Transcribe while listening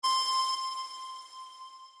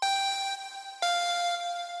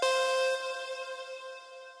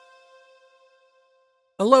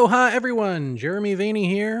Aloha, everyone. Jeremy Vaney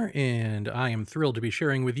here, and I am thrilled to be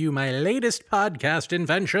sharing with you my latest podcast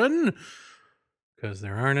invention, because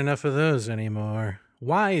there aren't enough of those anymore.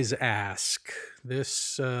 Wise Ask.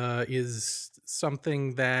 This is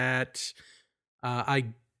something that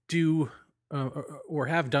I do or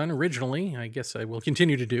have done originally. I guess I will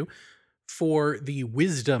continue to do for the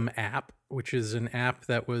Wisdom app, which is an app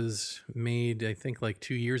that was made, I think, like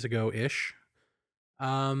 2 years ago-ish.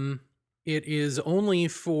 It is only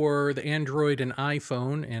for the Android and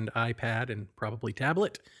iPhone and iPad and probably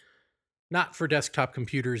tablet. Not for desktop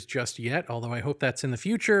computers just yet, although I hope that's in the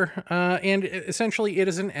future. And essentially, it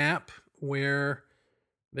is an app where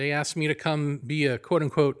they asked me to come be a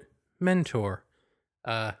quote-unquote mentor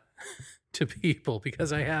to people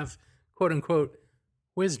because I have quote-unquote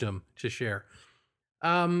wisdom to share.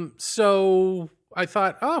 So I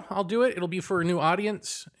thought, I'll do it. It'll be for a new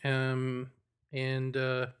audience.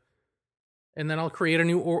 And then I'll create a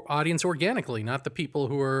new audience organically, not the people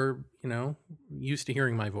who are, used to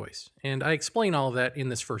hearing my voice. And I explain all of that in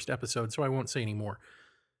this first episode, so I won't say any more.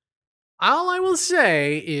 All I will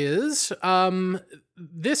say is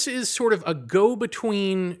this is sort of a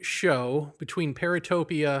go-between show between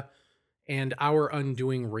Paratopia and Our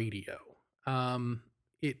Undoing Radio.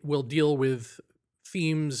 It will deal with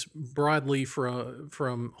themes broadly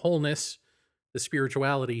from wholeness, the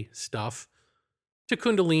spirituality stuff, to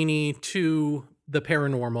Kundalini, to the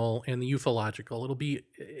paranormal and the ufological. It'll be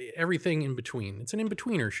everything in between. It's an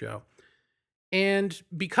in-betweener show. And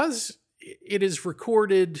because it is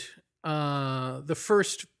recorded, the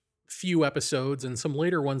first few episodes and some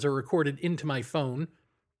later ones are recorded into my phone,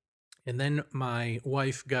 and then my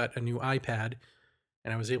wife got a new iPad,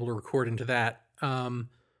 and I was able to record into that.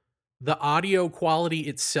 The audio quality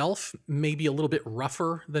itself may be a little bit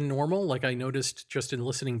rougher than normal. Like I noticed just in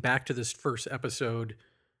listening back to this first episode,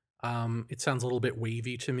 it sounds a little bit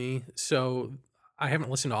wavy to me. So I haven't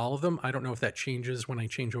listened to all of them. I don't know if that changes when I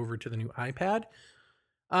change over to the new iPad.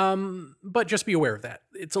 But just be aware of that.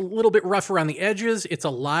 It's a little bit rough around the edges. It's a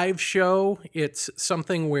live show. It's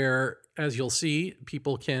something where, as you'll see,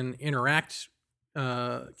 people can interact,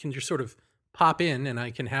 can just sort of pop in, and I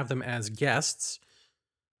can have them as guests.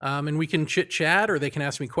 And we can chit-chat, or they can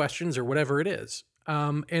ask me questions, or whatever it is.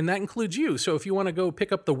 And that includes you. So if you want to go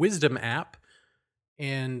pick up the Wisdom app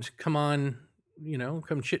and come on,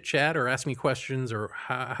 come chit-chat or ask me questions, or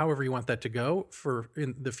however you want that to go for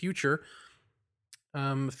in the future,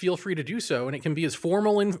 feel free to do so. And it can be as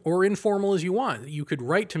formal or informal as you want. You could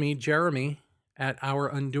write to me,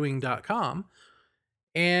 Jeremy@ourundoing.com,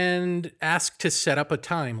 and ask to set up a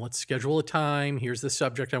time. Let's schedule a time. Here's the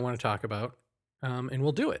subject I want to talk about. And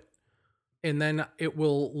we'll do it. And then it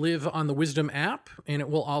will live on the Wisdom app, and it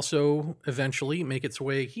will also eventually make its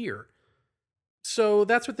way here. So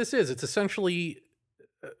that's what this is. It's essentially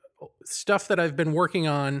stuff that I've been working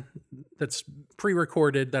on that's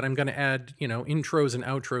pre-recorded that I'm going to add, intros and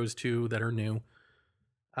outros to that are new,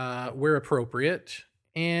 where appropriate.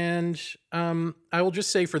 And I will just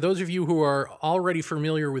say, for those of you who are already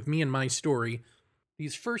familiar with me and my story,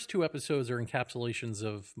 these first two episodes are encapsulations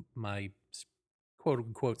of my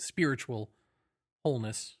quote-unquote spiritual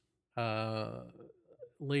wholeness,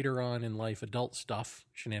 later on in life, adult stuff,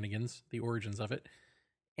 shenanigans, the origins of it,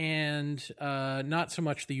 and not so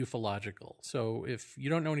much the ufological. So if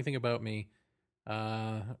you don't know anything about me,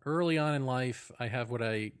 early on in life, I have what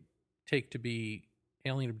I take to be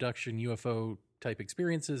alien abduction, UFO type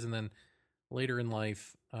experiences, and then later in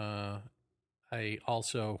life, I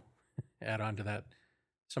also add on to that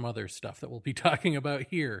some other stuff that we'll be talking about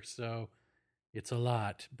here. So it's a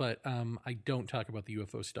lot, but I don't talk about the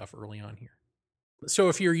UFO stuff early on here. So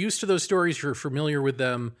if you're used to those stories, you're familiar with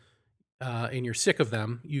them, and you're sick of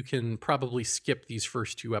them, you can probably skip these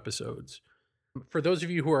first two episodes. For those of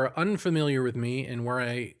you who are unfamiliar with me and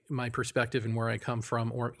my perspective and where I come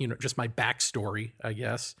from, or just my backstory, I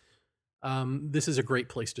guess, this is a great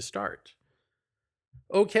place to start.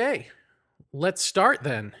 Okay. Let's start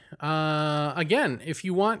then. Again, if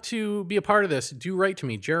you want to be a part of this, do write to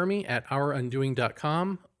me,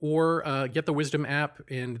 Jeremy@ourundoing.com, or get the Wisdom app.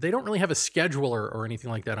 And they don't really have a scheduler or anything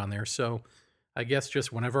like that on there. So I guess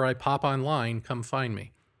just whenever I pop online, come find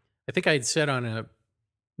me. I think I had said on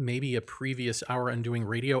maybe a previous Our Undoing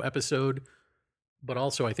Radio episode, but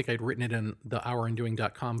also I think I'd written it in the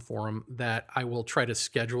ourundoing.com forum, that I will try to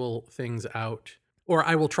schedule things out, or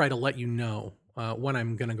I will try to let you know when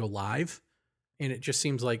I'm going to go live. And it just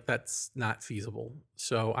seems like that's not feasible.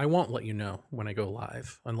 So I won't let you know when I go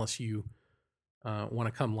live unless you want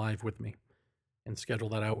to come live with me and schedule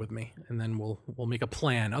that out with me. And then we'll make a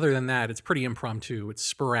plan. Other than that, it's pretty impromptu. It's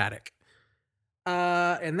sporadic.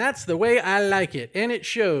 And that's the way I like it. And it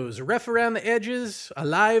shows. Rough around the edges, a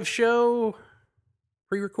live show,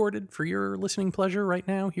 pre-recorded for your listening pleasure right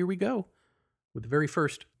now. Here we go with the very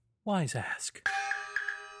first Wise Ask.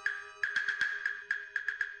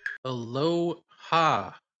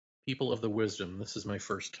 Aloha, people of the wisdom. This is my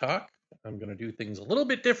first talk. I'm going to do things a little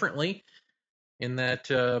bit differently in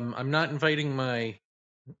that I'm not inviting my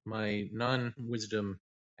non-wisdom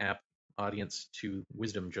app audience to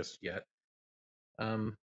wisdom just yet,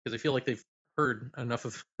 because I feel like they've heard enough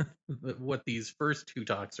of what these first two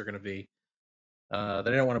talks are going to be that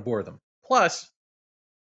I don't want to bore them. Plus,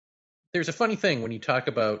 there's a funny thing when you talk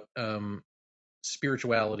about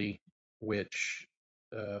spirituality, which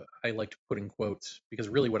I like to put in quotes, because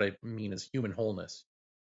really what I mean is human wholeness.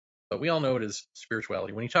 But we all know it as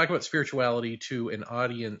spirituality. When you talk about spirituality to an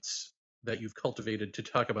audience that you've cultivated to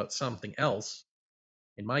talk about something else,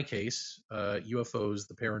 in my case, UFOs,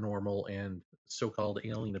 the paranormal, and so-called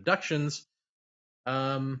alien abductions,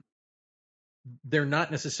 they're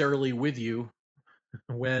not necessarily with you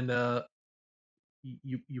when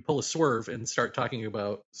you pull a swerve and start talking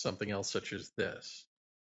about something else such as this.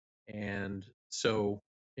 And so,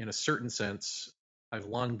 in a certain sense, I've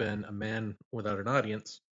long been a man without an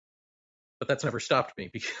audience, but that's never stopped me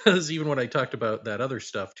because even when I talked about that other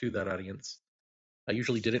stuff to that audience, I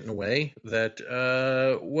usually did it in a way that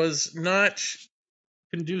was not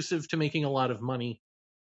conducive to making a lot of money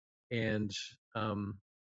and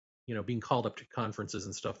being called up to conferences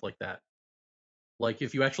and stuff like that. Like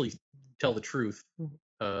if you actually tell the truth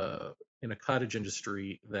in a cottage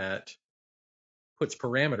industry that puts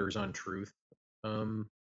parameters on truth,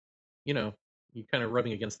 you're kind of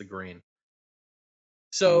rubbing against the grain.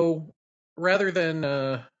 So rather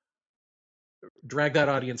than drag that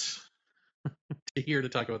audience to here to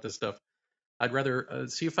talk about this stuff, I'd rather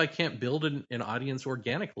see if I can't build an audience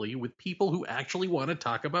organically with people who actually want to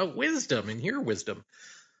talk about wisdom and hear wisdom.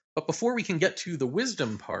 But before we can get to the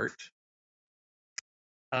wisdom part,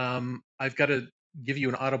 I've got to give you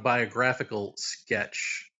an autobiographical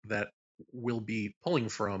sketch that we'll be pulling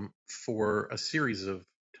from for a series of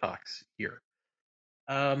talks here.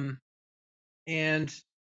 And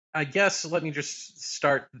I guess let me just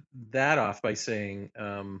start that off by saying,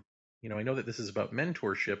 I know that this is about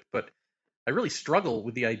mentorship, but I really struggle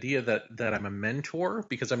with the idea that I'm a mentor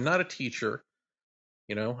because I'm not a teacher,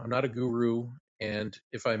 I'm not a guru, and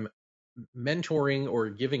if I'm mentoring or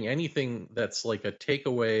giving anything that's like a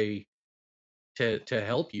takeaway to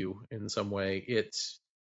help you in some way, it's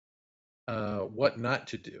what not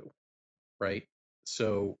to do, right?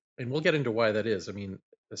 So, and we'll get into why that is. I mean,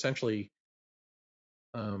 essentially,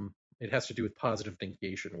 it has to do with positive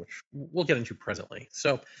negation, which we'll get into presently.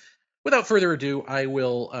 So, without further ado, I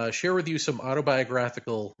will share with you some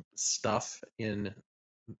autobiographical stuff in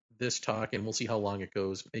this talk, and we'll see how long it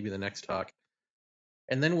goes, maybe the next talk.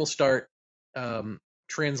 And then we'll start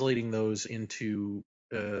translating those into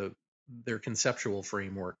their conceptual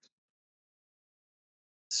framework.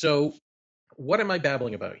 So, what am I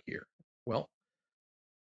babbling about here? Well,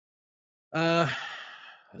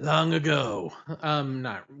 long ago.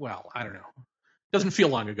 Not well. I don't know. Doesn't feel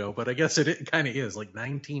long ago, but I guess it kind of is, like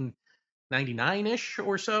 1999-ish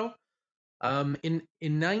or so. In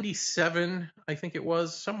 97, I think it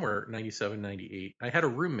was somewhere 97, 98. I had a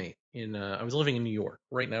roommate I was living in New York.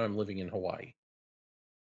 Right now, I'm living in Hawaii.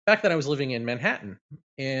 Back then, I was living in Manhattan,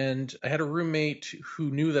 and I had a roommate who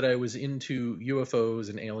knew that I was into UFOs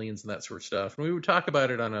and aliens and that sort of stuff, and we would talk about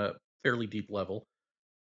it on a fairly deep level.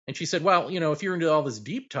 And she said, well, if you're into all this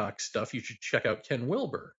deep talk stuff, you should check out Ken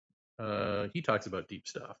Wilber. He talks about deep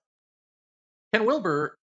stuff. Ken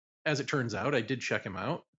Wilber, as it turns out, I did check him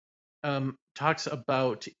out, talks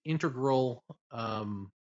about integral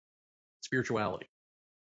spirituality.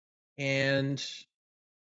 And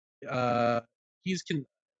he's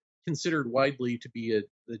considered widely to be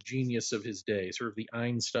the genius of his day, sort of the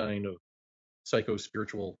Einstein of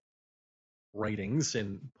psycho-spiritual writings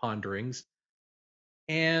and ponderings.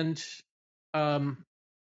 And I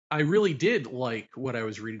really did like what I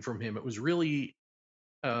was reading from him. It was really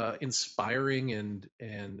inspiring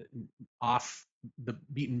and off the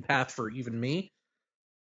beaten path for even me.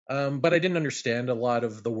 But I didn't understand a lot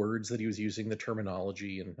of the words that he was using, the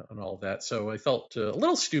terminology and all of that. So I felt a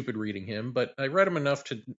little stupid reading him, but I read him enough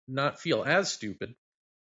to not feel as stupid.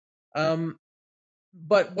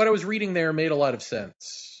 But what I was reading there made a lot of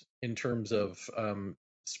sense in terms of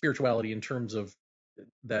spirituality, in terms of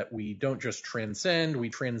that we don't just transcend, we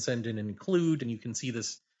transcend and include. And you can see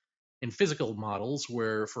this in physical models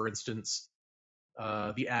where, for instance,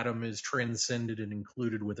 the atom is transcended and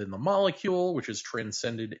included within the molecule, which is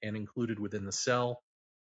transcended and included within the cell.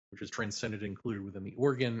 which is transcended and included within the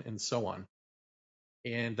organ, and so on.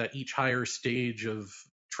 And that each higher stage of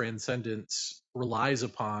transcendence relies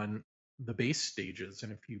upon the base stages.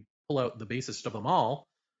 And if you pull out the basest of them all,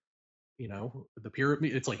 the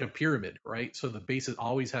pyramid, it's like a pyramid, right? So the base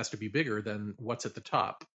always has to be bigger than what's at the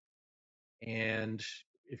top. And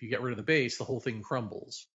if you get rid of the base, the whole thing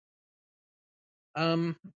crumbles.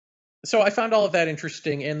 So I found all of that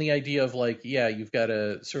interesting, and the idea of you've got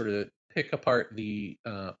to sort of pick apart the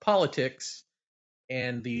politics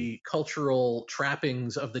and the cultural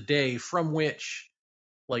trappings of the day from which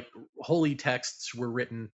holy texts were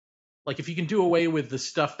written. Like if you can do away with the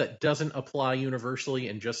stuff that doesn't apply universally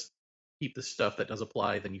and just keep the stuff that does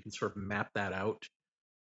apply, then you can sort of map that out,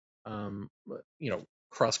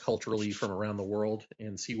 cross-culturally from around the world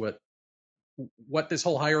and see what this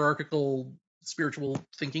whole hierarchical spiritual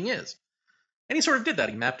thinking is. And he sort of did that.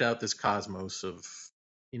 He mapped out this cosmos of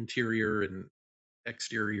interior and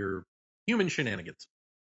exterior human shenanigans.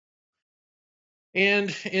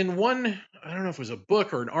 And in one, I don't know if it was a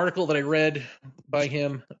book or an article that I read by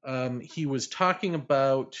him, he was talking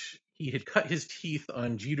about he had cut his teeth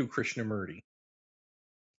on Jiddu Krishnamurti.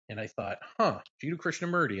 And I thought, Jiddu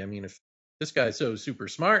Krishnamurti. I mean, if this guy's so super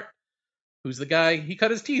smart, who's the guy he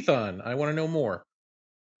cut his teeth on? I want to know more.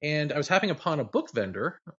 And I was happening upon a book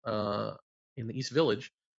vendor in the East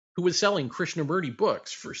Village who was selling Krishnamurti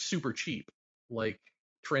books for super cheap, like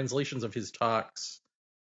translations of his talks,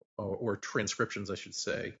 or transcriptions, I should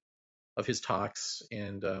say, of his talks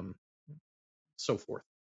and so forth.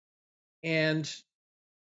 And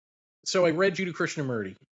so I read Jiddu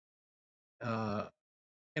Krishnamurti,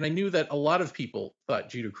 and I knew that a lot of people thought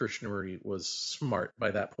Jiddu Krishnamurti was smart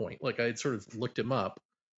by that point. Like I had sort of looked him up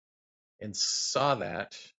and saw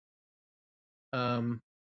that.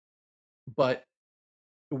 But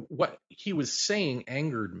what he was saying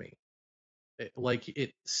angered me.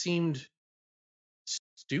 It seemed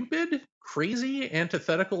stupid, crazy,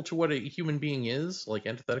 antithetical to what a human being is, like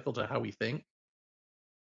antithetical to how we think.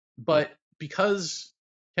 But because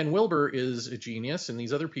Ken Wilber is a genius and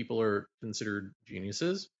these other people are considered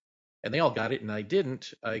geniuses, and they all got it and I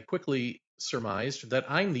didn't, I quickly surmised that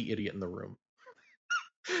I'm the idiot in the room.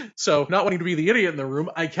 So, not wanting to be the idiot in the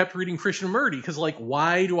room, I kept reading Krishnamurti because,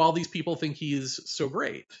 why do all these people think he's so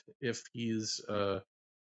great if he's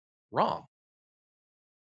wrong?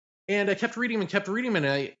 And I kept reading him,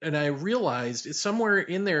 and I realized somewhere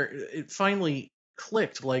in there it finally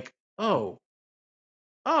clicked. Oh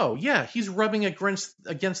yeah, he's rubbing against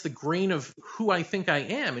the grain of who I think I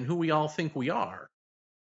am and who we all think we are,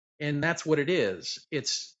 and that's what it is.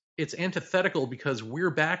 It's antithetical because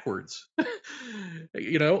we're backwards.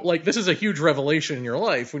 This is a huge revelation in your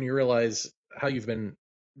life when you realize how you've been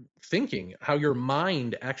thinking, how your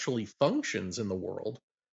mind actually functions in the world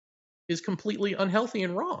is completely unhealthy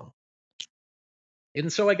and wrong.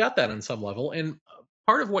 And so I got that on some level. And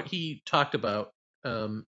part of what he talked about,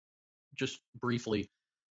 just briefly,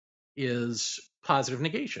 is positive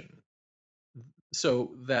negation.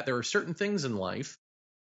 So that there are certain things in life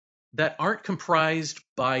that aren't comprised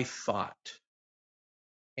by thought.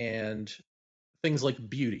 And things like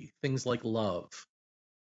beauty, things like love,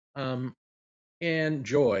 and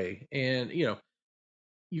joy. And,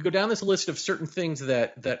 you go down this list of certain things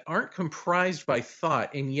that aren't comprised by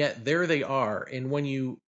thought, and yet there they are. And when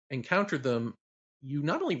you encounter them, you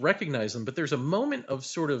not only recognize them, but there's a moment of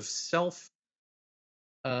sort of self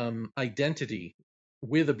identity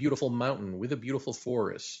with a beautiful mountain, with a beautiful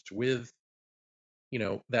forest, with,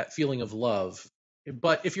 that feeling of love.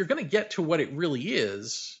 But if you're going to get to what it really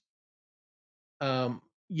is,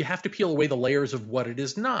 you have to peel away the layers of what it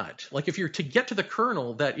is not. Like if you're to get to the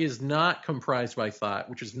kernel that is not comprised by thought,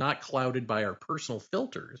 which is not clouded by our personal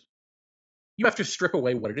filters, you have to strip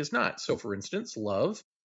away what it is not. So for instance, love,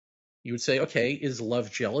 you would say, okay, is love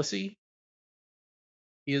jealousy?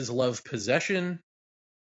 Is love possession?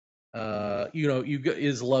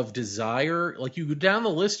 Is love desire? Like you go down the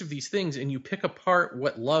list of these things and you pick apart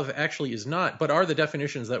what love actually is not, but are the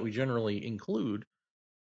definitions that we generally include,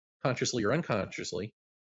 consciously or unconsciously.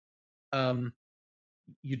 You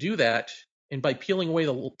do that, and by peeling away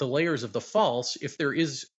the layers of the false, if there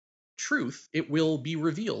is truth, it will be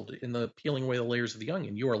revealed in the peeling away the layers of the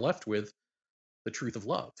onion. You are left with the truth of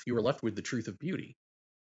love. You are left with the truth of beauty.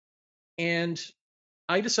 And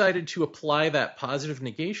I decided to apply that positive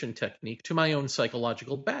negation technique to my own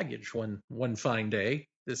psychological baggage one fine day.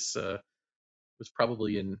 This was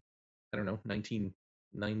probably in,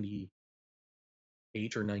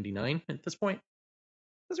 1998 or 99 at this point.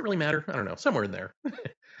 Doesn't really matter. I don't know, somewhere in there.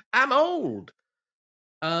 I'm old.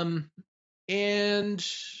 And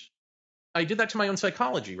I did that to my own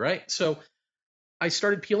psychology, right? So I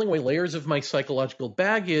started peeling away layers of my psychological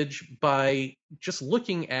baggage by just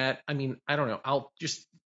looking at, I mean, I don't know, I'll just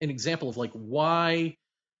an example of like, why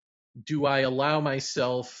do I allow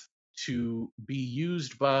myself to be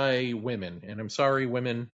used by women? And I'm sorry,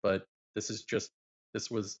 women, but this is just,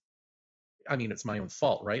 this was, I mean, it's my own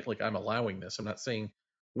fault, right? Like, I'm allowing this. I'm not saying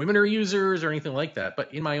women are users or anything like that,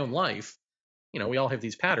 but in my own life, we all have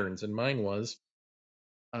these patterns, and mine was,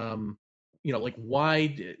 um, like,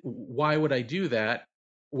 why would I do that?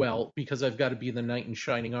 Well, because I've got to be the knight in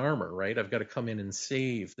shining armor, right? I've got to come in and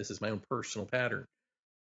save. This is my own personal pattern.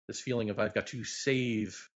 This feeling of I've got to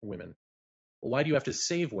save women. Well, why do you have to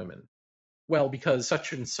save women? Well, because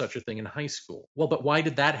such and such a thing in high school. Well, but why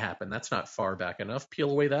did that happen? That's not far back enough. Peel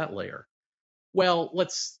away that layer. Well,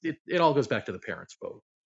 it all goes back to the parents' vote.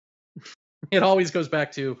 It always goes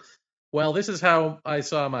back to, well, this is how I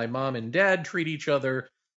saw my mom and dad treat each other.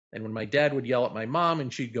 And when my dad would yell at my mom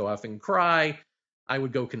and she'd go off and cry, I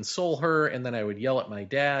would go console her, and then I would yell at my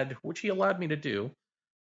dad, which he allowed me to do.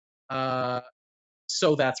 Uh,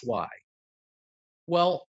 so that's why.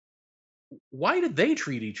 Well, why did they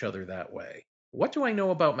treat each other that way? What do I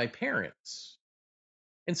know about my parents?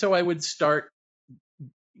 And so I would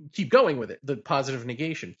keep going with it, the positive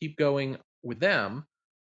negation, keep going with them.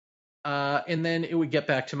 And then it would get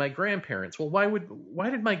back to my grandparents. Well, why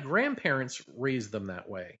did my grandparents raise them that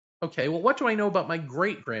way? Okay, well, what do I know about my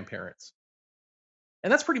great grandparents?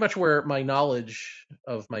 And that's pretty much where my knowledge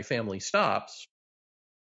of my family stops.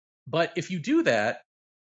 But if you do that,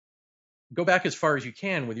 go back as far as you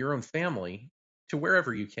can with your own family to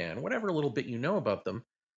wherever you can, whatever little bit you know about them.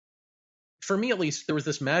 For me, at least, there was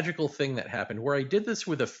this magical thing that happened where I did this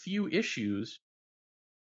with a few issues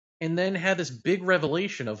and then had this big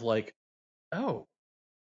revelation of like, oh,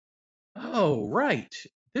 oh, right.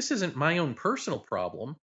 This isn't my own personal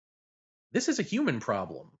problem. This is a human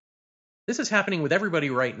problem. This is happening with everybody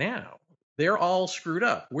right now. They're all screwed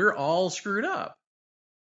up. We're all screwed up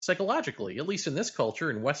psychologically, at least in this culture,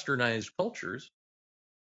 in westernized cultures.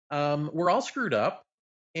 We're all screwed up,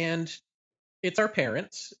 and it's our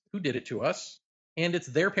parents who did it to us, and it's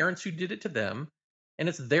their parents who did it to them, and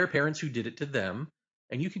it's their parents who did it to them.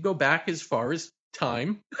 And you can go back as far as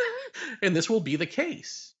time, and this will be the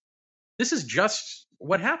case. This is just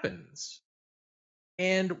what happens.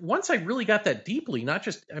 And once I really got that deeply, not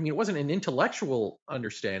just, I mean, it wasn't an intellectual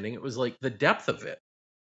understanding, it was like the depth of it.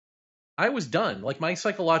 I was done. Like my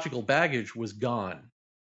psychological baggage was gone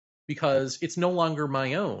because it's no longer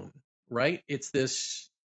my own, right? It's this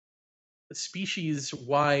species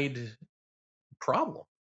wide problem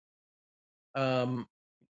um,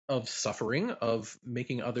 of suffering, of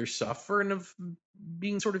making others suffer, and of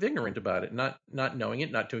being sort of ignorant about it, not knowing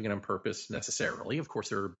it, not doing it on purpose necessarily. Of course,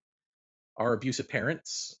 there are abusive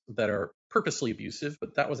parents that are purposely abusive,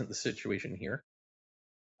 but that wasn't the situation here.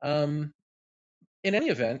 Um, in any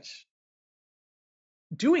event,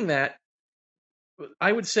 doing that,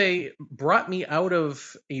 I would say, brought me out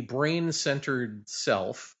of a brain centered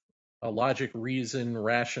self, a logic, reason,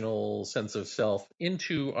 rational sense of self,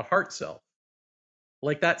 into a heart self.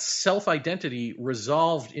 Like that self identity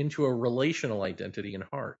resolved into a relational identity and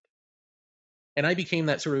heart. And I became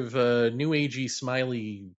that sort of new agey,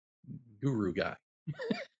 smiley guru guy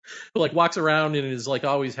who like walks around and is like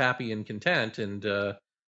always happy and content, and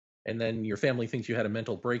then your family thinks you had a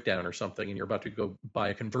mental breakdown or something and you're about to go buy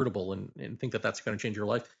a convertible and think that that's going to change your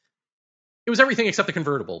life. It was everything except the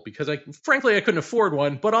convertible because frankly I couldn't afford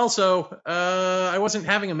one, but also I wasn't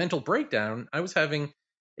having a mental breakdown. I was having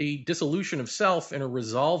a dissolution of self and a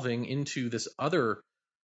resolving into this other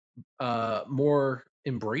more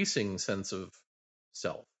embracing sense of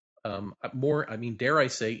self, more, I mean, dare I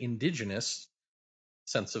say, indigenous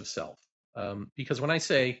sense of self. Because when I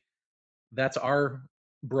say that's our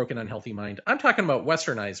broken, unhealthy mind, I'm talking about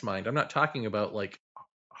westernized mind. I'm not talking about like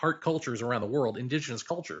heart cultures around the world, indigenous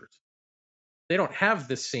cultures. They don't have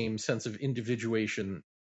this same sense of individuation,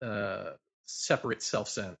 separate self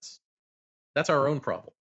sense. That's our own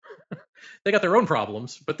problem. They got their own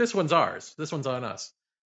problems, but this one's ours. This one's on us.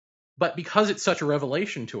 But because it's such a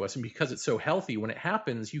revelation to us and because it's so healthy, when it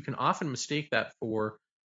happens, you can often mistake that for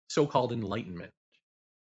so called enlightenment.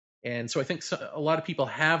 And so I think a lot of people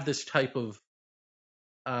have this type of,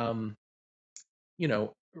 um, you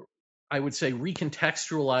know, I would say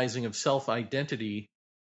recontextualizing of self identity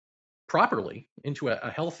properly into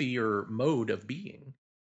a healthier mode of being.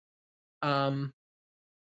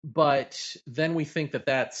 But then we think that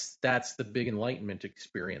that's the big enlightenment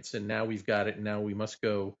experience, and now we've got it, and now we must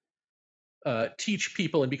go teach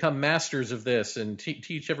people and become masters of this and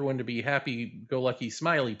teach everyone to be happy-go-lucky,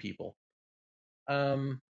 smiley people.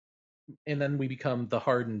 And then we become the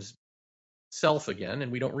hardened self again,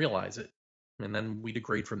 and we don't realize it, and then we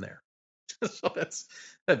degrade from there. So that's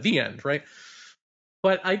at the end, right?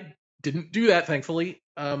 But I didn't do that, thankfully.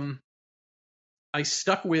 I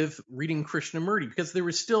stuck with reading Krishnamurti because there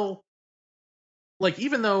was still, like,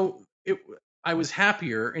 even though I was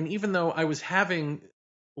happier, and even though I was having,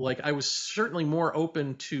 like, I was certainly more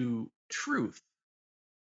open to truth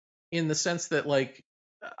in the sense that, like,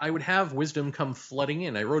 I would have wisdom come flooding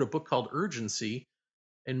in. I wrote a book called Urgency,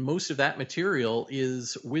 and most of that material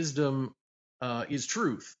is wisdom, is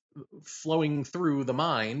truth flowing through the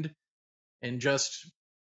mind and just,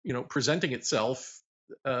 presenting itself.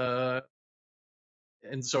 Uh,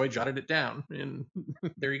 and so I jotted it down, and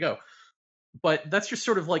there you go. But that's just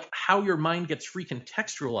sort of like how your mind gets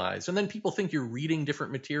recontextualized, and then people think you're reading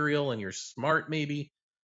different material and you're smart, maybe,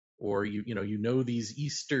 or you know these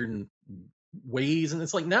Eastern ways, and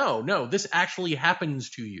it's like, no, this actually happens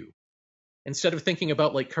to you. Instead of thinking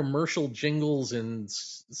about like commercial jingles and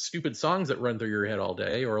stupid songs that run through your head all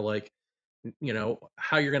day, or like,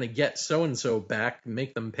 how you're going to get so and so back,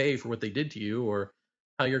 make them pay for what they did to you, or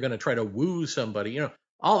how you're going to try to woo somebody,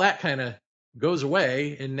 all that kind of goes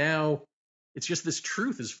away, and now it's just this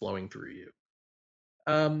truth is flowing through you.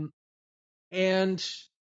 Um, and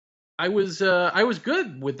I was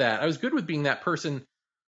good with that. I was good with being that person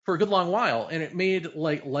for a good long while, and it made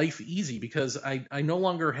like life easy because I no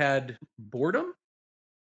longer had boredom.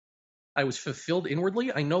 I was fulfilled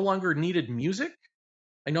inwardly. I no longer needed music.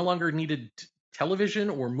 I no longer needed television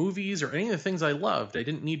or movies or any of the things I loved. I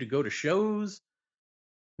didn't need to go to shows.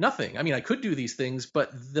 Nothing. I mean, I could do these things,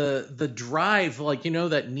 but the drive, like,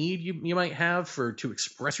 that need you might have for to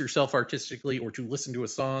express yourself artistically or to listen to a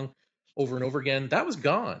song over and over again, that was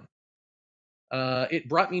gone. It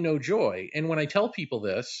brought me no joy. And when I tell people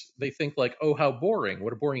this, they think like, "Oh, how boring!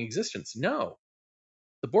 What a boring existence!" No,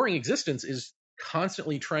 the boring existence is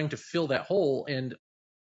constantly trying to fill that hole, and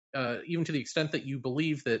even to the extent that you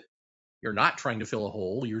believe that you're not trying to fill a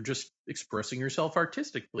hole, you're just expressing yourself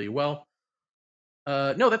artistically. Well,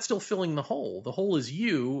 no, that's still filling the hole. The hole is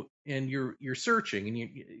you, and you're searching, and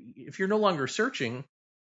if you're no longer searching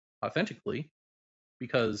authentically,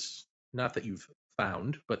 because not that you've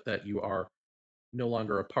found, but that you are no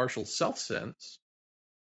longer a partial self sense,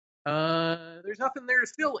 there's nothing there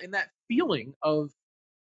to fill. And that feeling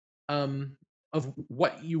um, of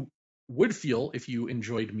what you would feel if you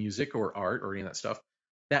enjoyed music or art or any of that stuff,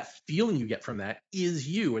 that feeling you get from that is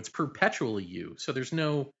you. It's perpetually you. So there's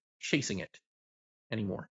no chasing it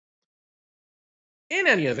anymore. In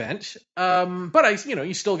any event, but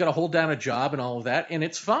you still got to hold down a job and all of that, and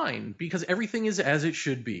it's fine because everything is as it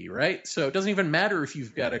should be, right? So it doesn't even matter if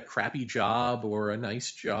you've got a crappy job or a nice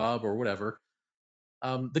job or whatever.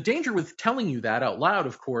 The danger with telling you that out loud,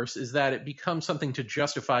 of course, is that it becomes something to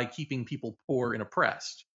justify keeping people poor and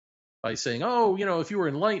oppressed by saying, "Oh, if you were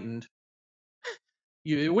enlightened,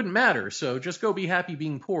 it wouldn't matter. So just go be happy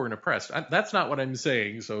being poor and oppressed." That's not what I'm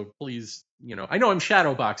saying. So please, I know I'm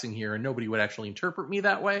shadowboxing here, and nobody would actually interpret me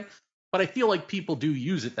that way, but I feel like people do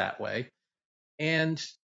use it that way. And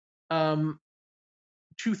um,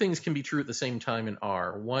 two things can be true at the same time and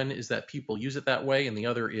are. One is that people use it that way, and the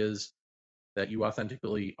other is that you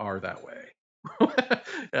authentically are that way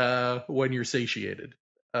when you're satiated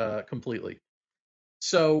completely.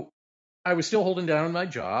 So I was still holding down my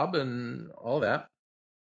job and all that,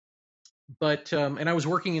 but and I was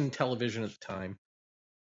working in television at the time,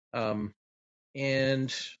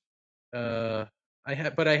 and I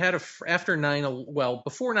had after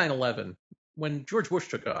before 9/11, when George Bush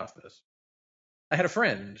took office, I had a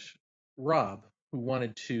friend, Rob, who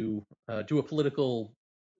wanted to do a political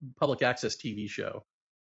public access TV show.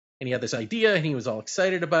 And he had this idea, and he was all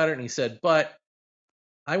excited about it, and he said, "But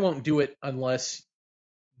I won't do it unless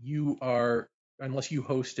unless you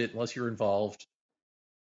host it, unless you're involved."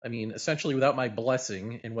 I mean, essentially, without my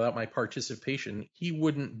blessing and without my participation, he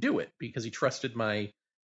wouldn't do it because he trusted my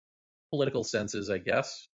political senses, I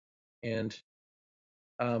guess. And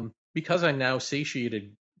because I'm now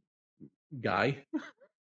satiated guy,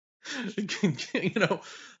 you know,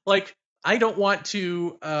 like I don't want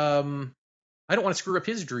to screw up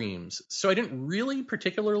his dreams. So I didn't really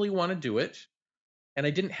particularly want to do it, and I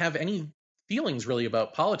didn't have any feelings really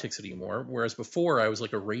about politics anymore. Whereas before I was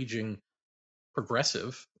like a raging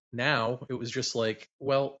progressive. Now it was just like,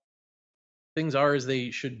 well, things are as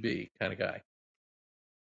they should be kind of guy.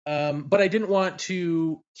 But I didn't want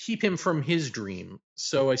to keep him from his dream.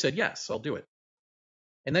 So I said, yes, I'll do it.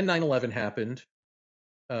 And then 9/11 happened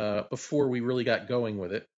before we really got going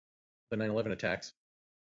with it, the 9/11 attacks.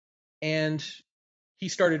 And he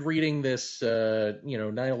started reading this,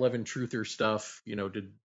 9/11 truther stuff,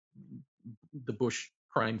 did the Bush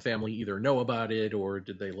crime family either know about it, or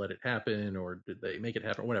did they let it happen, or did they make it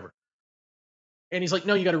happen, whatever. And he's like,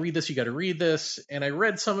 no, you got to read this, you got to read this. And I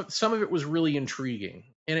read some of it was really intriguing,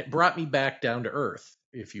 and it brought me back down to earth,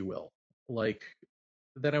 if you will. Like,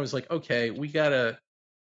 then I was like, okay, we got to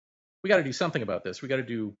do something about this. We got to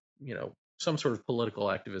do, some sort of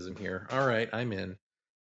political activism here. All right, I'm in.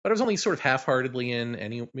 But I was only sort of half-heartedly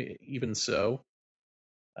in, even so.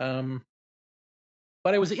 But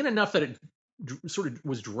I was in enough that it sort of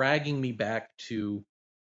was dragging me back to,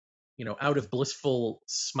 out of blissful,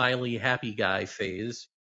 smiley, happy guy phase,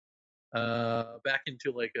 back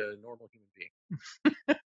into like a normal human being.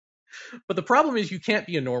 But the problem is you can't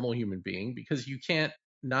be a normal human being because you can't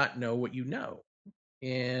not know what you know.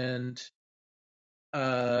 And,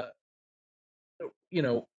 uh, you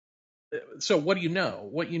know, so what do you know?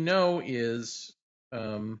 What you know is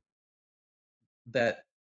that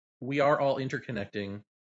we are all interconnecting.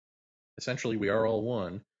 Essentially, we are all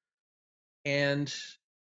one. And,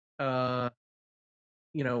 uh,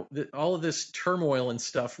 all of this turmoil and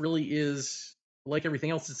stuff really is like everything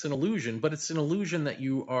else. It's an illusion, but it's an illusion that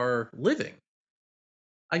you are living.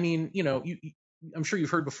 I mean, I'm sure you've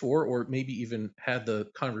heard before, or maybe even had the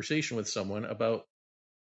conversation with someone about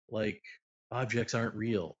like objects aren't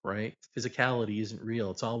real, right? Physicality isn't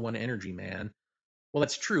real. It's all one energy, man. Well,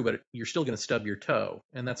 that's true, but you're still going to stub your toe,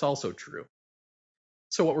 and that's also true.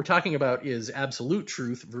 So what we're talking about is absolute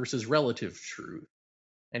truth versus relative truth.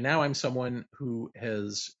 And now I'm someone who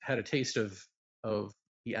has had a taste of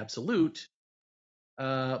the absolute,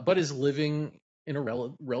 but is living in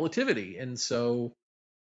a relativity, and so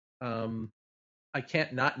um, I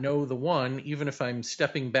can't not know the one, even if I'm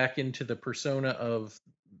stepping back into the persona of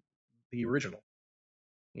the original,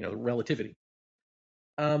 the relativity.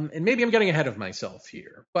 And maybe I'm getting ahead of myself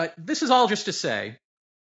here, but this is all just to say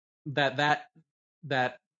that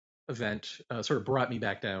event sort of brought me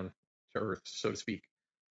back down to earth, so to speak.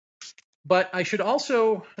 But I should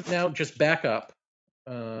also now just back up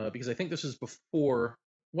because I think this is before.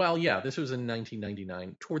 Well, yeah, this was in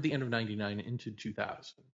 1999, toward the end of '99 into 2000.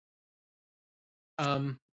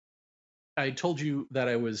 I told you that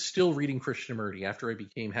I was still reading Krishnamurti after I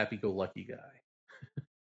became Happy-Go-Lucky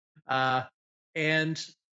Guy, and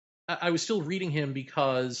I was still reading him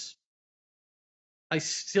because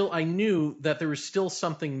I knew that there was still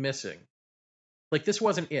something missing. Like, this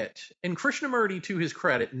wasn't it. And Krishnamurti, to his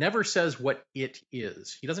credit, never says what it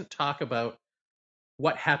is. He doesn't talk about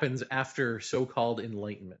what happens after so-called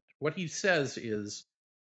enlightenment. What he says is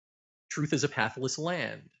truth is a pathless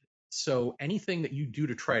land. So anything that you do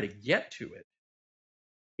to try to get to it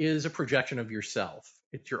is a projection of yourself.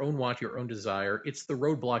 It's your own want, your own desire. It's the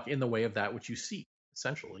roadblock in the way of that which you seek,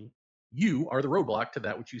 essentially. You are the roadblock to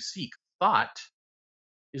that which you seek. Thought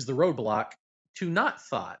is the roadblock to not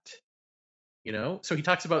thought. So he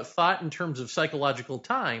talks about thought in terms of psychological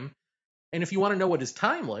time. And if you want to know what is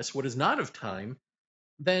timeless, what is not of time,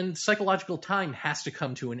 then psychological time has to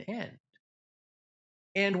come to an end.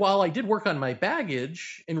 And while I did work on my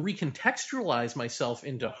baggage and recontextualize myself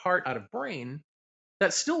into heart out of brain,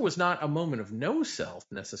 that still was not a moment of no self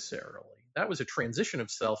necessarily. That was a transition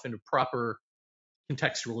of self into proper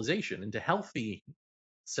contextualization, into healthy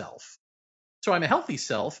self. So I'm a healthy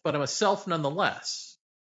self, but I'm a self nonetheless.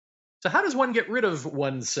 So how does one get rid of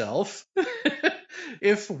oneself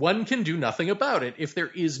if one can do nothing about it? If there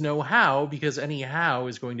is no how, because any how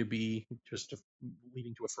is going to be just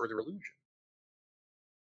leading to a further illusion.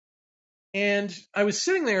 And I was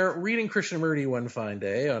sitting there reading Krishnamurti one fine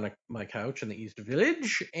day on my couch in the East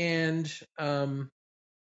Village, and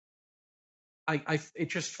it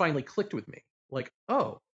just finally clicked with me. Like,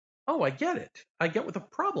 oh, I get it. I get what the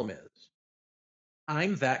problem is.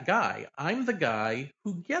 I'm that guy. I'm the guy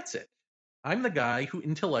who gets it. I'm the guy who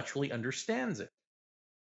intellectually understands it.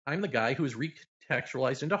 I'm the guy who is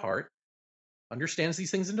recontextualized into heart, understands these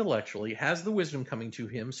things intellectually, has the wisdom coming to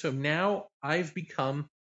him. So now I've become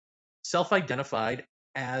self-identified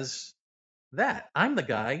as that. I'm the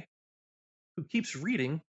guy who keeps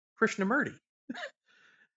reading Krishnamurti.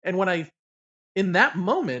 And in that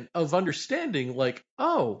moment of understanding, like,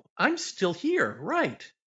 oh, I'm still here, right?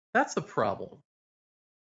 That's the problem.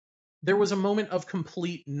 There was a moment of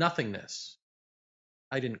complete nothingness.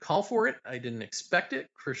 I didn't call for it. I didn't expect it.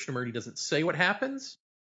 Krishnamurti doesn't say what happens.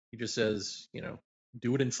 He just says,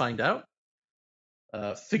 do it and find out.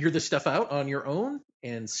 Figure this stuff out on your own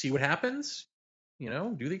and see what happens.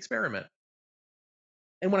 Do the experiment.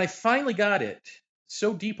 And when I finally got it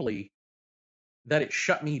so deeply that it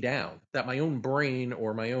shut me down, that my own brain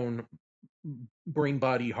or my own brain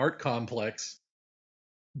body heart complex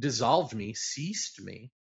dissolved me, ceased me,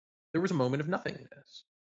 there was a moment of nothingness.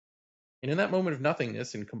 And in that moment of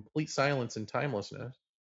nothingness and complete silence and timelessness,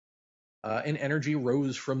 an energy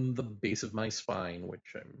rose from the base of my spine,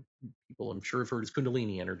 which people I'm sure have heard as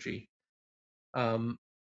Kundalini energy. Um,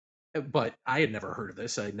 but I had never heard of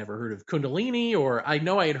this. I had never heard of Kundalini, or I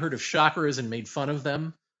know I had heard of chakras and made fun of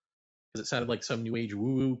them because it sounded like some new age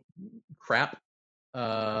woo woo crap.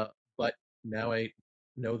 But now I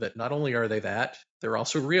know that not only are they that, they're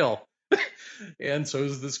also real. And so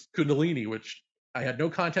is this Kundalini, which I had no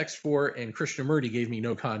context for, and Krishnamurti gave me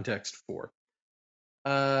no context for.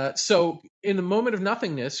 So in the moment of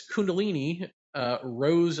nothingness, Kundalini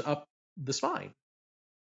rose up the spine.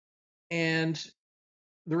 And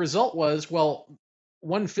the result was, well,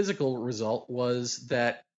 one physical result was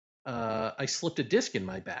that I slipped a disc in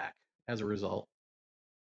my back as a result.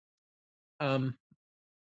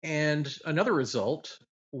 And another result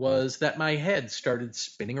was that my head started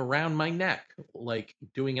spinning around my neck, like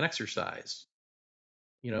doing an exercise.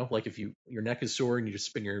 Like if your neck is sore and you just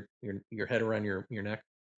spin your head around your neck.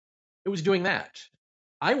 It was doing that.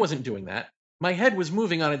 I wasn't doing that. My head was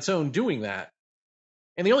moving on its own doing that.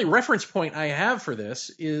 And the only reference point I have for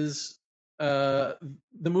this is the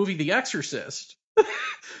movie The Exorcist.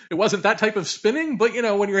 It wasn't that type of spinning, but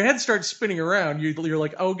when your head starts spinning around, you're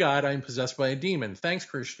like, oh God, I'm possessed by a demon. Thanks,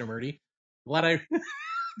 Krishnamurti. Glad I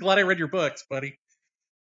glad I read your books, buddy.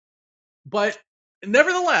 But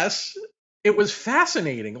nevertheless, it was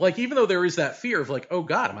fascinating. Like, even though there is that fear of like, oh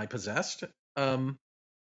God, am I possessed?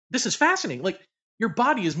 This is fascinating. Like, your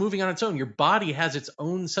body is moving on its own. Your body has its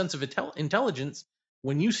own sense of intelligence.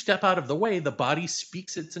 When you step out of the way, the body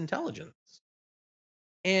speaks its intelligence.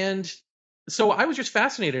 And so I was just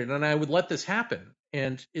fascinated, and I would let this happen.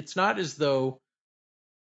 And it's not as though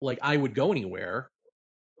like I would go anywhere.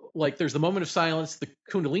 Like, there's the moment of silence, the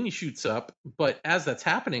Kundalini shoots up, but as that's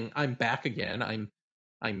happening, I'm back again.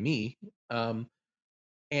 I'm me.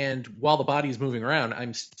 And while the body is moving around,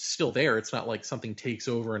 I'm still there. It's not like something takes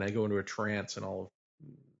over and I go into a trance and all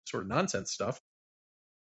sort of nonsense stuff.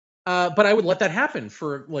 But I would let that happen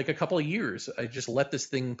for like a couple of years. I just let this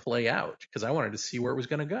thing play out because I wanted to see where it was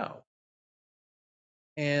going to go.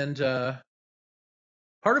 And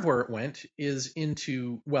part of where it went is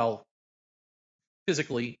into, well,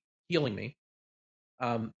 physically healing me.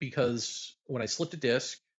 Because when I slipped a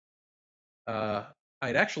disc,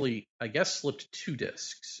 I'd actually, I guess, slipped two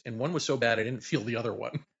discs, and one was so bad I didn't feel the other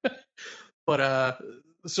one. But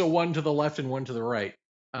so one to the left and one to the right.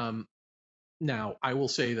 Now, I will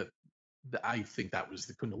say that I think that was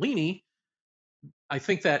the Kundalini. I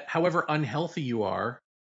think that however unhealthy you are,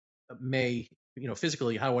 may,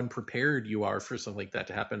 physically, how unprepared you are for something like that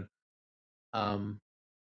to happen, um,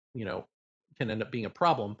 can end up being a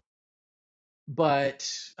problem. But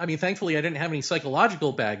I mean, thankfully, I didn't have any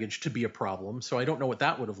psychological baggage to be a problem, so I don't know what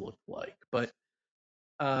that would have looked like. But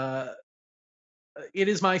uh, it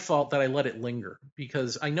is my fault that I let it linger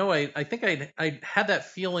because I know I think I had that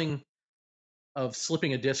feeling of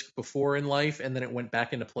slipping a disc before in life, and then it went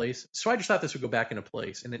back into place. So I just thought this would go back into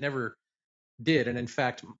place, and it never did. And in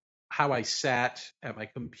fact, how I sat at my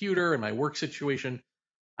computer and my work situation,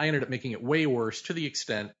 I ended up making it way worse to the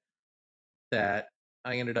extent that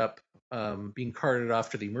I ended up being carted off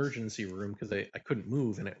to the emergency room because I couldn't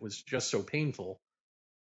move and it was just so painful.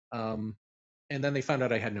 And then they found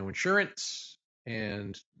out I had no insurance,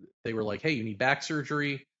 and they were like, hey, you need back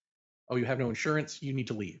surgery. Oh, you have no insurance? You need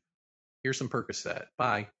to leave. Here's some Percocet.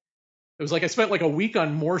 Bye. It was like I spent like a week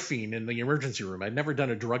on morphine in the emergency room. I'd never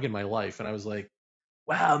done a drug in my life. And I was like,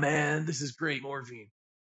 wow, man, this is great morphine.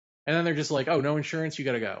 And then they're just like, oh, no insurance, you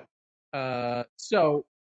got to go. So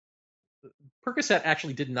Percocet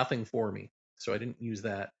actually did nothing for me, so I didn't use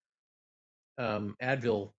that.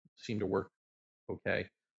 Advil seemed to work okay.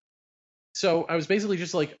 So I was basically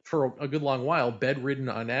just like for a good long while bedridden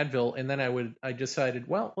on Advil, and then I decided,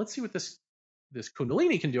 well, let's see what this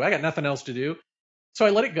Kundalini can do. I got nothing else to do, so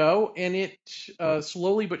I let it go, and it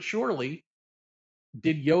slowly but surely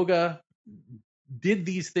did yoga, did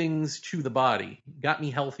these things to the body, got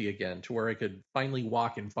me healthy again to where I could finally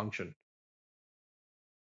walk and function.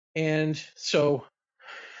 And so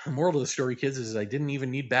the moral of the story, kids, is I didn't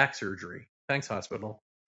even need back surgery. Thanks, hospital.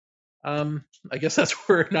 I guess that's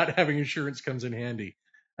where not having insurance comes in handy.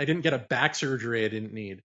 I didn't get a back surgery I didn't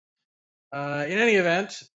need. In any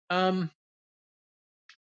event,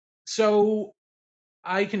 so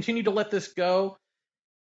I continued to let this go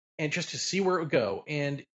and just to see where it would go.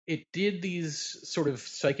 And it did these sort of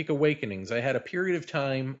psychic awakenings. I had a period of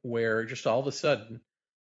time where just all of a sudden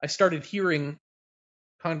I started hearing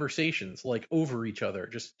conversations like over each other,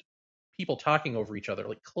 just people talking over each other,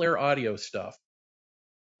 like clear audio stuff.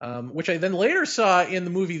 which I then later saw in the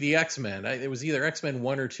movie The X-Men. It was either X-Men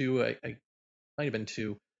 1 or 2. I might have been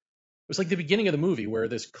 2. It was like the beginning of the movie where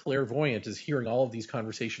this clairvoyant is hearing all of these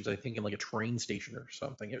conversations, I think, in like a train station or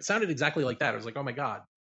something. It sounded exactly like that. I was like, oh my God,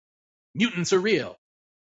 mutants are real.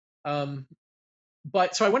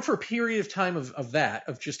 But so I went for a period of time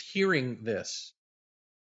of just hearing this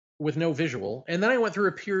with no visual. And then I went through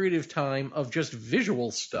a period of time of just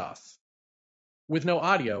visual stuff with no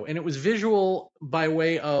audio. And it was visual by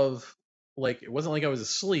way of, like, it wasn't like I was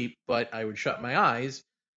asleep, but I would shut my eyes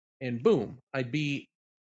and boom, I'd be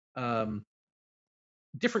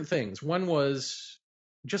different things. One was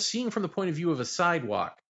just seeing from the point of view of a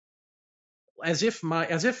sidewalk, as if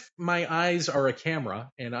my eyes are a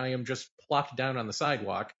camera and I am just plopped down on the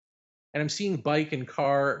sidewalk and I'm seeing bike and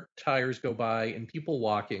car tires go by and people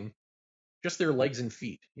walking, just their legs and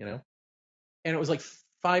feet, you know? And it was like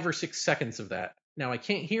 5 or 6 seconds of that. Now I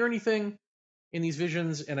can't hear anything in these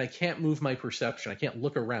visions and I can't move my perception. I can't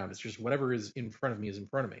look around. It's just whatever is in front of me is in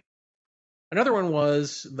front of me. Another one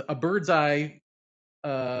was a bird's eye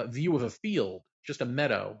view of a field, just a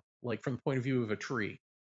meadow, like from the point of view of a tree.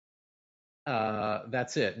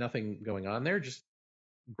 That's it. Nothing going on there, just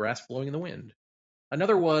grass blowing in the wind.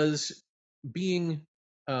 Another was being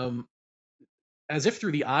as if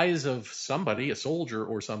through the eyes of somebody, a soldier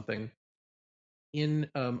or something, in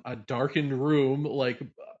a darkened room, like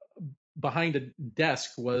behind a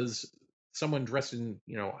desk was someone dressed in,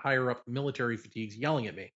 higher up military fatigues yelling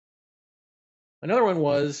at me. Another one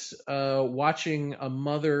was watching a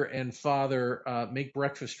mother and father make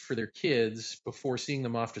breakfast for their kids before seeing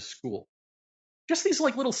them off to school. Just these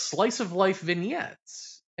like little slice of life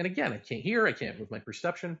vignettes. And again, I can't hear, I can't move my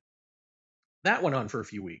perception. That went on for a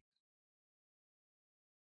few weeks.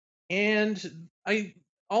 And I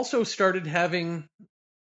also started having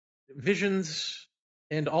visions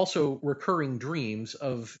and also recurring dreams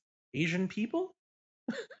of Asian people.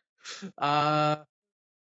 I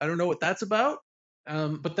don't know what that's about.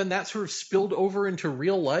 But then that sort of spilled over into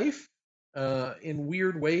real life in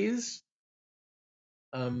weird ways.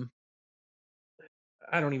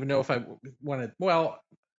 I don't even know if I want to. Well,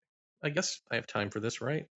 I guess I have time for this,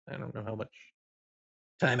 right? I don't know how much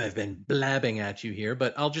time I've been blabbing at you here,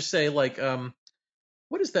 but I'll just say, like,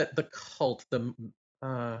 what is that? The cult, the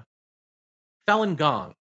Falun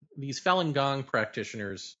Gong. These Falun Gong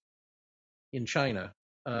practitioners in China,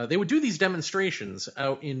 they would do these demonstrations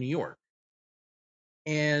out in New York,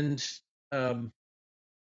 and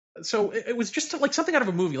so it was just like something out of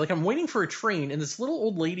a movie. Like I'm waiting for a train, and this little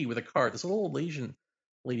old lady with a cart, this little old Asian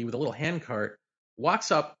lady with a little hand cart,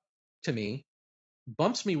 walks up to me,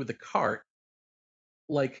 bumps me with the cart,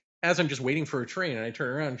 like as I'm just waiting for a train, and I turn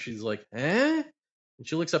around, and she's like, "Eh?" And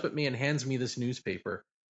she looks up at me and hands me this newspaper,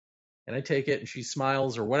 and I take it, and she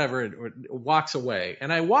smiles or whatever, and walks away.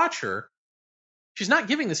 And I watch her. She's not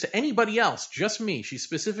giving this to anybody else, just me. She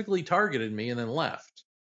specifically targeted me and then left.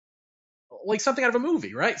 Like something out of a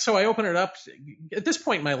movie, right? So I open it up. At this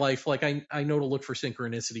point in my life, like I know to look for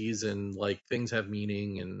synchronicities and like things have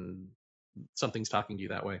meaning and something's talking to you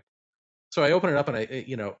that way. So I open it up and I,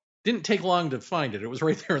 didn't take long to find it. It was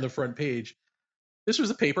right there on the front page. This was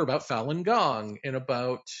a paper about Falun Gong and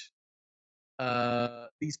about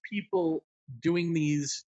these people doing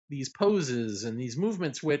these poses and these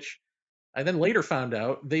movements, which I then later found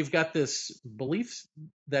out they've got this belief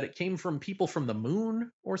that it came from people from the moon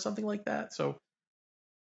or something like that. So,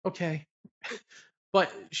 okay. But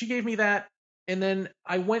she gave me that. And then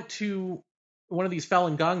I went to one of these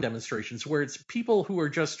Falun Gong demonstrations where it's people who are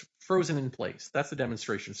just frozen in place. That's the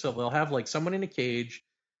demonstration. So they'll have like someone in a cage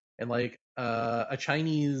and like a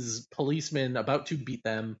Chinese policeman about to beat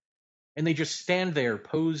them. And they just stand there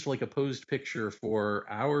posed like a posed picture for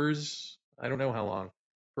hours. I don't know how long,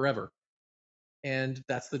 forever. And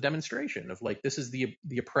that's the demonstration of like, this is the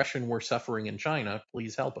oppression we're suffering in China.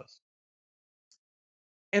 Please help us.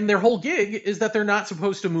 And their whole gig is that they're not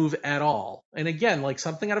supposed to move at all. And again, like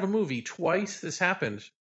something out of a movie, twice this happened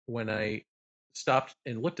when I stopped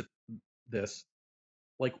and looked at this.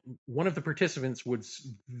 Like one of the participants would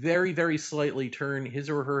very, very slightly turn his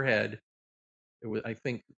or her head. I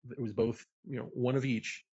think it was both, one of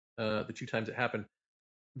each, the 2 times it happened,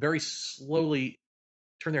 very slowly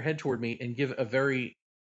turn their head toward me and give a very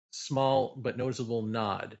small but noticeable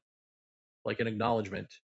nod, like an acknowledgement.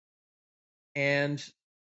 And,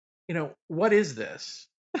 what is this?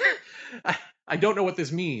 I don't know what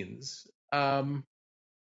this means.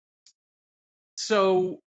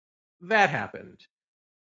 So that happened.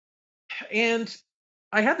 And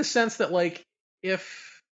I had the sense that, like,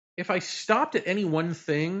 if I stopped at any one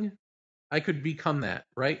thing, I could become that,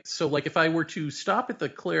 right? So, like, if I were to stop at the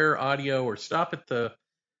clear audio or stop at the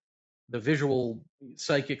the visual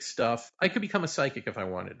psychic stuff. I could become a psychic if I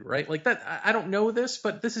wanted, right? Like that. I don't know this,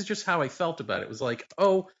 but this is just how I felt about it. It was like,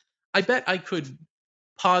 oh, I bet I could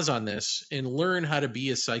pause on this and learn how to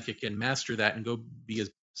be a psychic and master that and go be a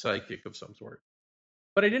psychic of some sort.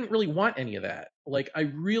 But I didn't really want any of that. Like I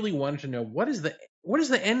really wanted to know what is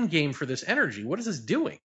the end game for this energy? What is this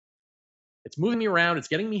doing? It's moving me around, it's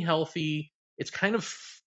getting me healthy. It's kind of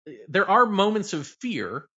there are moments of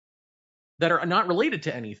fear that are not related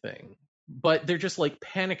to anything, but they're just like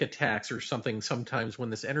panic attacks or something sometimes when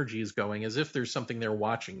this energy is going, as if there's something there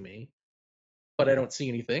watching me. But I don't see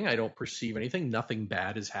anything, I don't perceive anything, nothing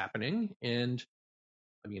bad is happening. And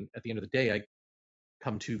I mean, at the end of the day, I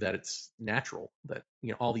come to that it's natural that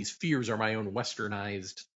all these fears are my own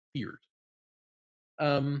westernized fears.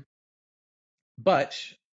 Um, but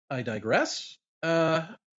I digress.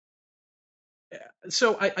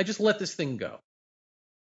 So I just let this thing go,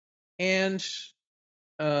 and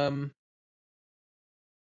um,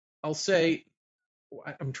 I'll say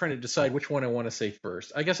I'm trying to decide which one I want to say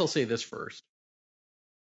first. I guess I'll say this first.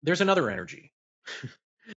 There's another energy.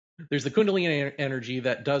 There's the Kundalini energy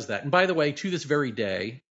that does that. And by the way, to this very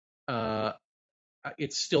day, uh,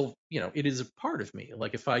 it's still, it is a part of me.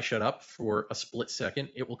 Like if I shut up for a split second,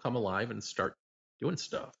 it will come alive and start doing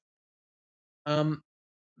stuff.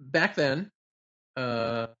 Back then,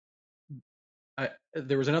 there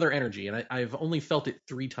was another energy, and I've only felt it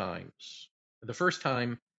 3 times. The first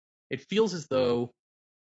time, it feels as though,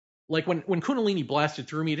 like when Kundalini blasted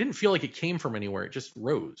through me, it didn't feel like it came from anywhere. It just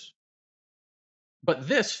rose. But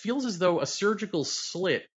this feels as though a surgical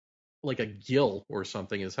slit, like a gill or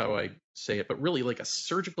something is how I say it, but really like a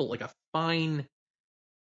surgical, like a fine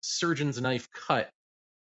surgeon's knife cut.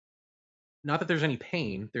 Not that there's any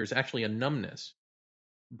pain, there's actually a numbness,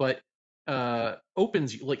 but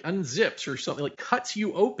opens you, like unzips or something, like cuts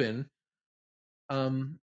you open,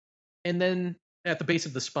 and then at the base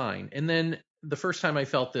of the spine. And then the first time I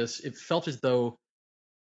felt this, it felt as though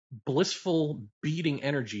blissful beating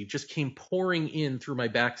energy just came pouring in through my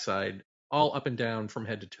backside, all up and down from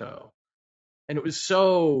head to toe. And it was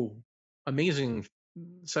so amazing,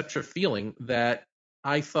 such a feeling that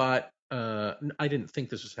I thought, I didn't think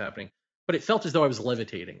this was happening, but it felt as though I was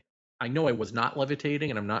levitating. I know I was not levitating,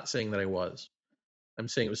 and I'm not saying that I was. I'm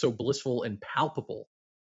saying it was so blissful and palpable,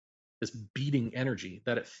 this beating energy,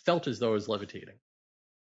 that it felt as though I was levitating.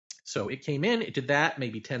 So it came in, it did that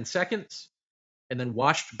maybe 10 seconds, and then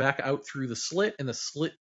washed back out through the slit, and the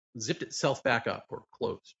slit zipped itself back up or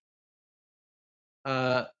closed.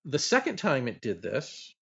 The second time it did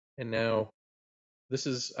this, and now this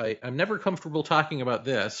is, I'm never comfortable talking about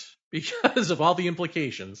this because of all the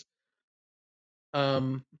implications.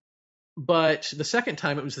 But the second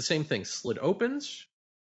time it was the same thing. Slit opens.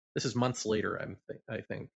 This is months later, I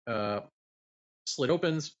think. Slit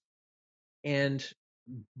opens, and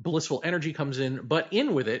blissful energy comes in, but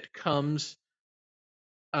in with it comes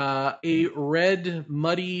a red,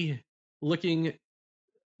 muddy looking,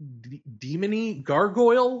 demony,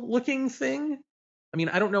 gargoyle looking thing. I mean,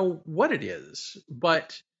 I don't know what it is,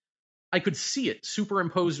 but I could see it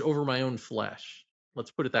superimposed over my own flesh.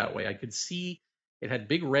 Let's put it that way. I could see it had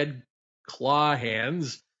big red claw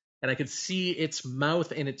hands, and I could see its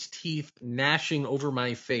mouth and its teeth gnashing over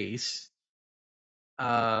my face.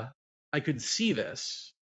 I could see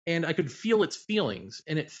this, and I could feel its feelings,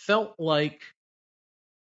 and it felt like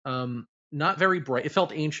not very bright. It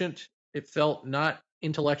felt ancient. It felt not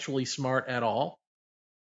intellectually smart at all.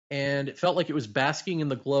 And it felt like it was basking in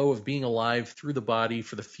the glow of being alive through the body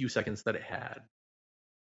for the few seconds that it had.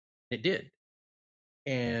 It did.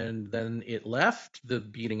 And then it left, the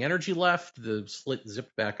beating energy left, the slit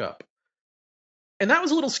zipped back up. And that was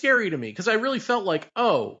a little scary to me, because I really felt like,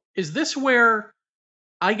 oh, is this where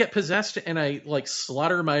I get possessed and I like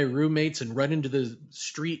slaughter my roommates and run into the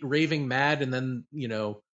street raving mad, and then,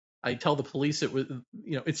 I tell the police it was,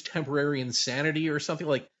 it's temporary insanity or something?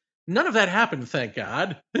 Like, none of that happened, thank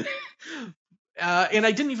God. And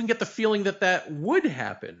I didn't even get the feeling that that would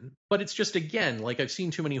happen. But it's just, again, like I've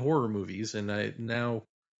seen too many horror movies, and I now,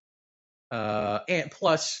 and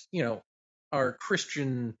plus, our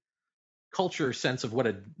Christian culture sense of what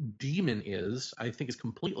a demon is, I think, is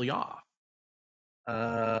completely off.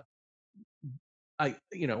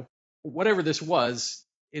 Whatever this was,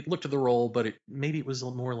 it looked to the role, but maybe it was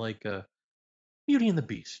more like Beauty and the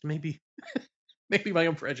Beast. Maybe my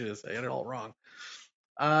own prejudice. I had it all wrong.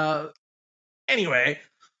 Anyway,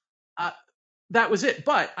 that was it.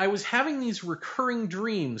 But I was having these recurring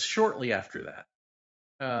dreams shortly after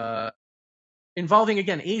that, involving,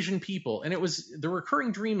 again, Asian people. And the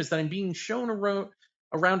recurring dream is that I'm being shown around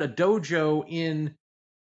a dojo in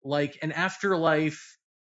like an afterlife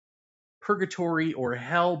purgatory or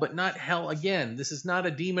hell, but not hell. Again, this is not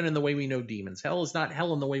a demon in the way we know demons. Hell is not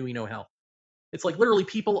hell in the way we know hell. It's like literally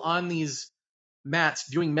people on these mats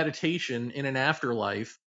doing meditation in an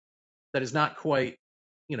afterlife that is not quite,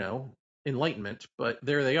 enlightenment, but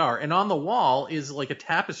there they are. And on the wall is like a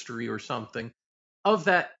tapestry or something of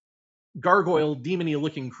that gargoyle, demony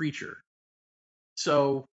looking creature.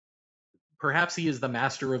 So perhaps he is the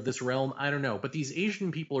master of this realm. I don't know. But these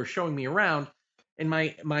Asian people are showing me around, and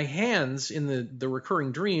my hands in the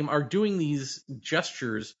recurring dream are doing these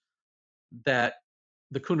gestures that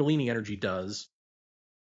the Kundalini energy does,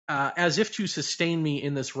 as if to sustain me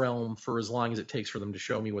in this realm for as long as it takes for them to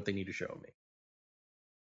show me what they need to show me.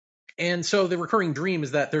 And so the recurring dream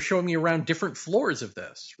is that they're showing me around different floors of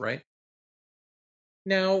this, right?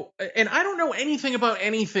 Now, and I don't know anything about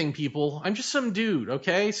anything, people. I'm just some dude,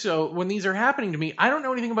 okay? So when these are happening to me, I don't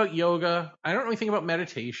know anything about yoga. I don't know anything about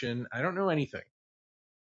meditation. I don't know anything.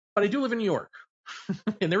 But I do live in New York,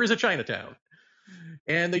 and there is a Chinatown,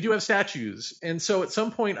 and they do have statues. And so at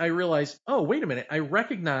some point I realized, oh, wait a minute. I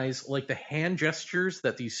recognize like the hand gestures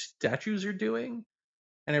that these statues are doing.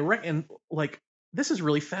 And this is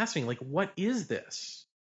really fascinating. Like, what is this?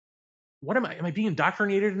 What am I? Am I being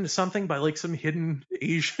indoctrinated into something by like some hidden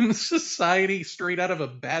Asian society straight out of a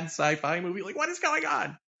bad sci-fi movie? Like, what is going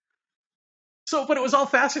on? So, but it was all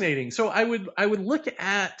fascinating. So I would look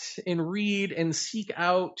at and read and seek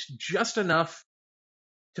out just enough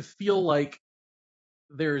to feel like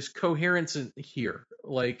there's coherence in here.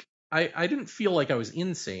 Like I didn't feel like I was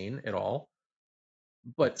insane at all,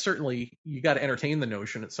 but certainly you got to entertain the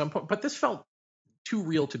notion at some point. But this felt too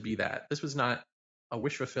real to be that. This was not a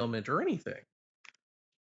wish fulfillment or anything.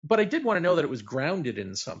 But I did want to know that it was grounded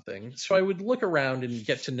in something. So I would look around and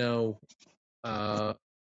get to know,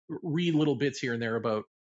 read little bits here and there about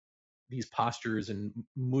these postures and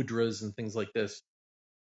mudras and things like this.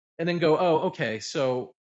 And then go, oh, okay,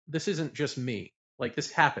 so this isn't just me. Like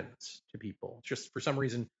this happens to people. It's just for some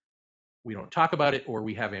reason we don't talk about it or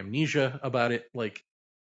we have amnesia about it like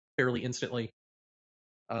fairly instantly.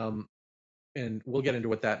 And we'll get into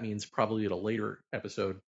what that means probably at a later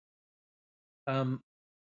episode.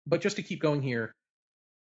 But just to keep going here,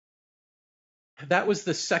 that was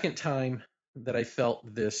the second time that I felt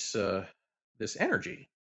this energy,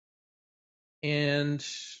 and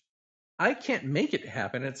I can't make it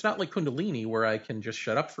happen. It's not like Kundalini where I can just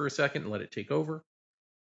shut up for a second and let it take over.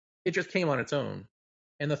 It just came on its own.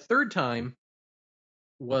 And the third time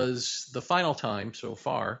was the final time so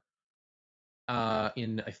far,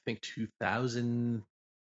 in I think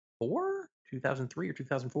 2004, 2003 or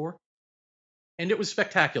 2004, and it was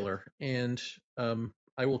spectacular. And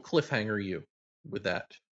I will cliffhanger you with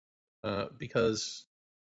that, because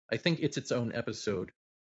I think it's its own episode.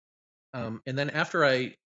 And then after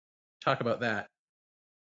I talk about that,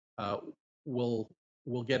 we'll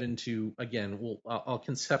get into, again, I'll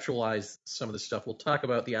conceptualize some of the stuff. We'll talk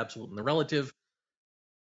about the absolute and the relative.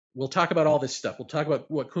 We'll talk about all this stuff. We'll talk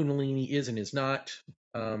about what Kundalini is and is not,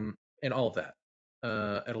 and all of that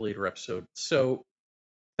at a later episode. So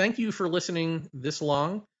thank you for listening this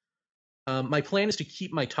long. My plan is to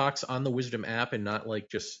keep my talks on the Wisdom app and not like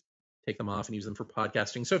just take them off and use them for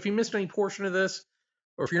podcasting. So if you missed any portion of this,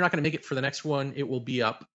 or if you're not going to make it for the next one, it will be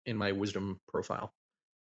up in my Wisdom profile.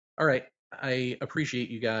 All right. I appreciate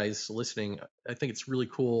you guys listening. I think it's really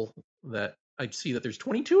cool that I see that there's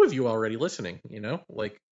 22 of you already listening,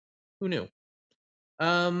 like who knew?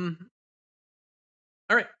 All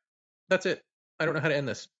right. That's it. I don't know how to end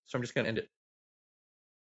this, so I'm just going to end it.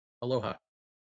 Aloha.